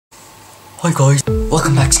Hi guys,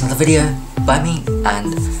 welcome back to another video by me, and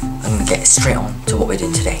I'm gonna get straight on to what we're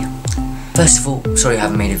doing today. First of all, sorry I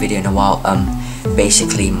haven't made a video in a while.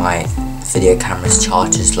 Basically my video camera's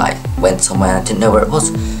chargers went somewhere and I didn't know where it was.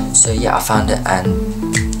 So yeah, I found it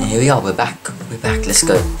and here we are, we're back, let's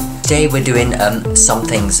go. Today we're doing some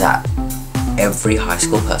things that every high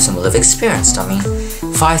school person will have experienced. I mean,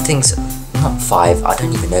 5 things, not 5, I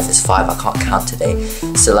don't even know if it's 5, I can't count today.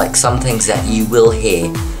 So some things that you will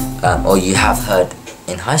hear or you have heard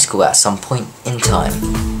in high school at some point in time.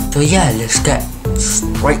 So yeah, let's get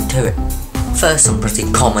straight to it. First, some pretty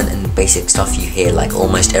common and basic stuff you hear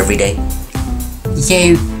almost every day.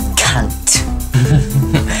 You cunt.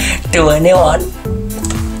 To anyone?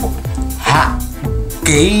 Ha!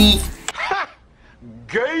 Gay! Ha!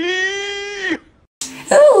 Gay!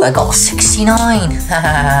 Oh, I got 69.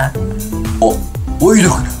 What are you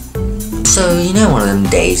looking at? So, you know one of them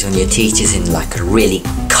days when your teacher's in a really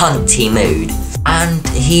cunty mood and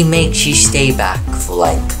he makes you stay back for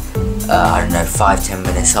I don't know, 5-10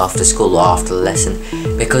 minutes after school or after the lesson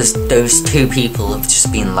because those 2 people have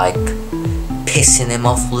just been pissing him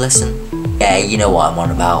off the lesson. Yeah, you know what I'm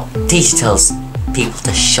on about. Teacher tells people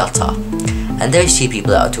to shut up, and those 2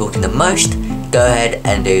 people that are talking the most go ahead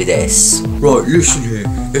and do this. Right, listen here,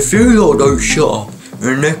 if you lot don't shut up in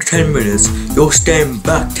the next 10 minutes, you're staying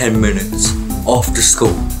back 10 minutes after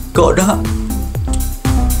school. Got that?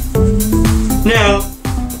 Now.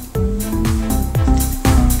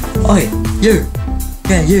 Oi, you.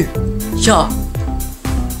 Yeah, you. Shut up.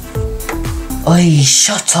 Oi,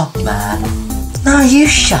 shut up, man. No, you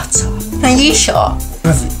shut up. No, you shut up.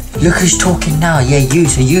 Look who's talking now. Yeah, you,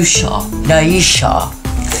 so you shut up. No, you shut up.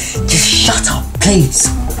 Just shut up, please.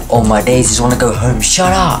 All my days just want to go home.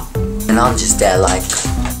 Shut up. And I'm just there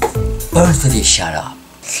both of you shut up.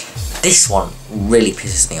 This one really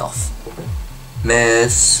pisses me off.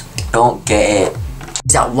 Miss, don't get it.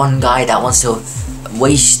 That one guy that wants to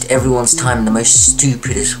waste everyone's time in the most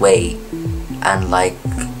stupidest way. And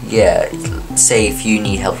yeah, say if you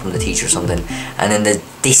need help from the teacher or something, and then there's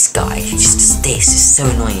this guy who just does this. It's so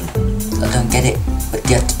annoying. I don't get it. What do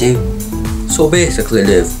you have to do? So basically,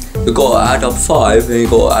 Liv, you gotta add up 5 and you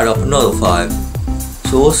gotta add up another 5.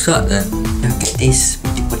 So what's that then? I don't get this.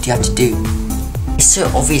 What do you have to do? It's so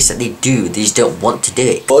obvious that they do, they just don't want to do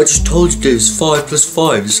it. But I just told you there's 5 plus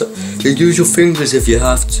 5. You use your fingers if you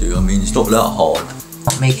have to. I mean, it's not that hard.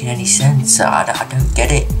 Not making any sense. I don't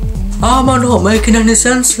get it. How am I not making any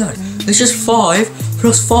sense, lad? It's just 5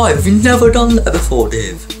 plus 5. You've never done that before,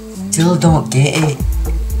 Dave. Still don't get it.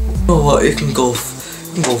 You know what? You can go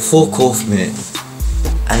fuck off, mate.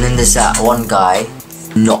 And then there's that one guy,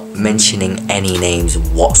 not mentioning any names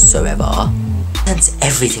whatsoever, and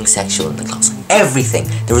everything sexual in the class. Everything.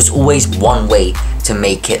 There is always one way to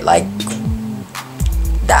make it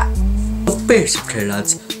that. Basically,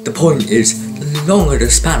 lads, the point is, the longer the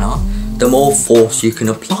spanner, the more force you can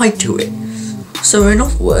apply to it. So in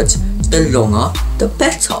other words, the longer, the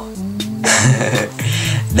better.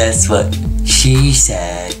 That's what she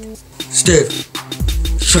said. Steve,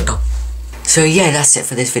 shut up. So yeah, that's it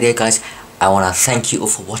for this video, guys. I want to thank you all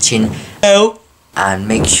for watching. Oh. And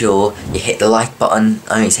make sure you hit the like button.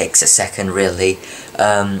 Only takes a second, really.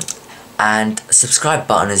 And subscribe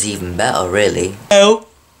button is even better, really. Oh.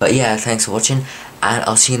 But yeah, thanks for watching, and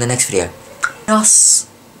I'll see you in the next video. Yes.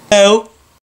 Oh.